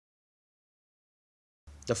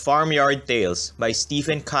The Farmyard Tales by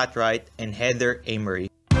Stephen Cartwright and Heather Amery.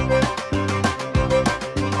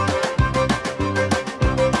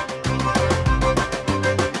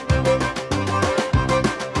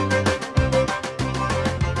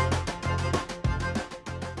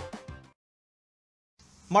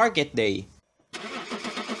 Market Day.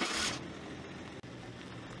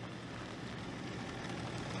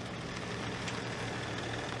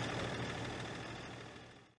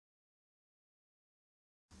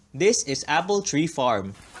 This is Apple Tree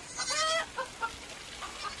Farm.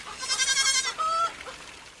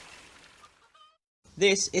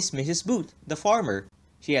 This is Mrs. Boot, the farmer.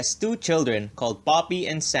 She has two children called Poppy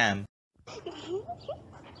and Sam.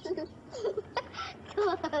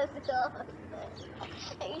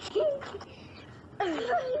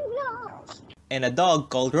 And a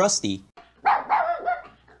dog called Rusty.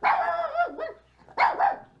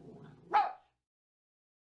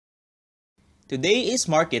 Today is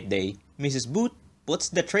market day. Mrs. Boot puts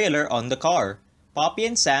the trailer on the car. Poppy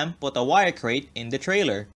and Sam put a wire crate in the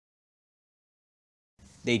trailer.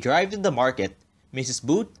 They drive to the market. Mrs.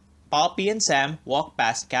 Boot, Poppy and Sam walk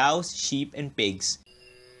past cows, sheep, and pigs.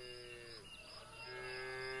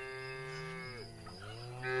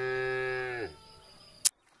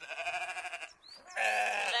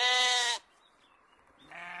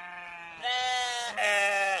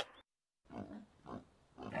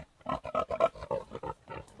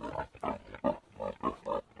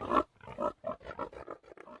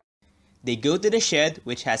 They go to the shed,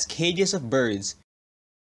 which has cages of birds.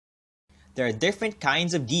 There are different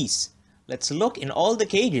kinds of geese. Let's look in all the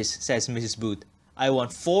cages, says Mrs. Boot. I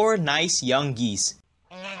want 4 nice young geese.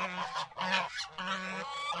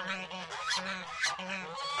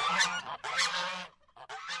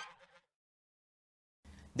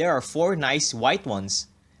 There are 4 nice white ones.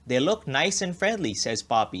 They look nice and friendly, says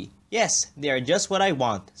Poppy. Yes, they are just what I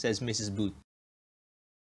want, says Mrs. Boot.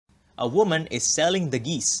 A woman is selling the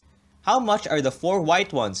geese. How much are the 4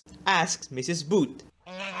 white ones? Asks Mrs. Boot.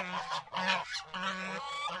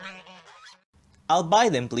 I'll buy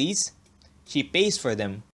them, please. She pays for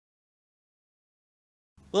them.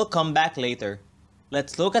 We'll come back later.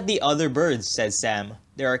 Let's look at the other birds, says Sam.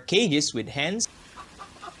 There are cages with hens,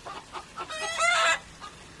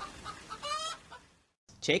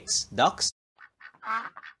 chicks, ducks,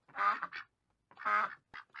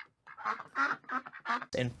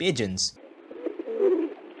 and pigeons.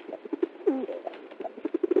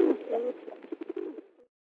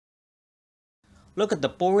 Look at the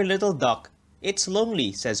poor little duck. It's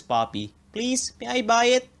lonely, says Poppy. Please, may I buy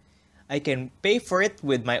it? I can pay for it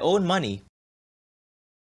with my own money.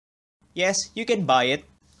 Yes, you can buy it.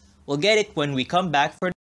 We'll get it when we come back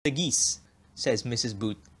for the geese, says Mrs.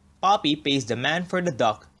 Boot. Poppy pays the man for the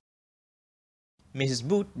duck. Mrs.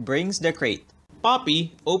 Boot brings the crate.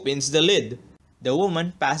 Poppy opens the lid. The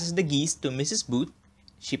woman passes the geese to Mrs. Boot.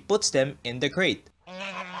 She puts them in the crate.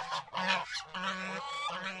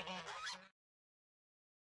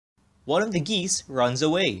 One of the geese runs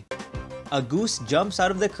away. A goose jumps out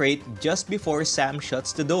of the crate just before Sam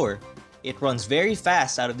shuts the door. It runs very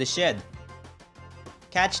fast out of the shed.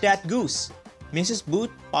 Catch that goose! Mrs. Boot,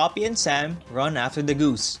 Poppy, and Sam run after the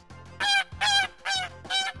goose.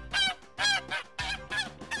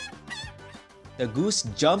 The goose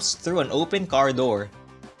jumps through an open car door.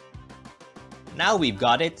 Now we've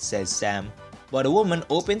got it, says Sam. But a woman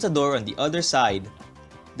opens a door on the other side.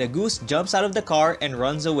 The goose jumps out of the car and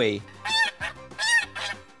runs away.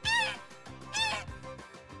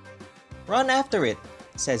 Run after it,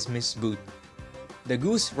 says Miss Boot. The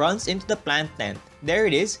goose runs into the plant tent. There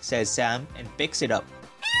it is, says Sam, and picks it up.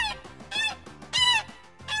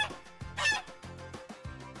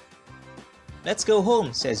 Let's go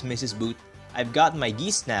home, says Mrs. Boot. I've got my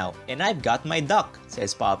geese now, and I've got my duck,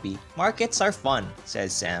 says Poppy. Markets are fun,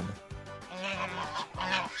 says Sam.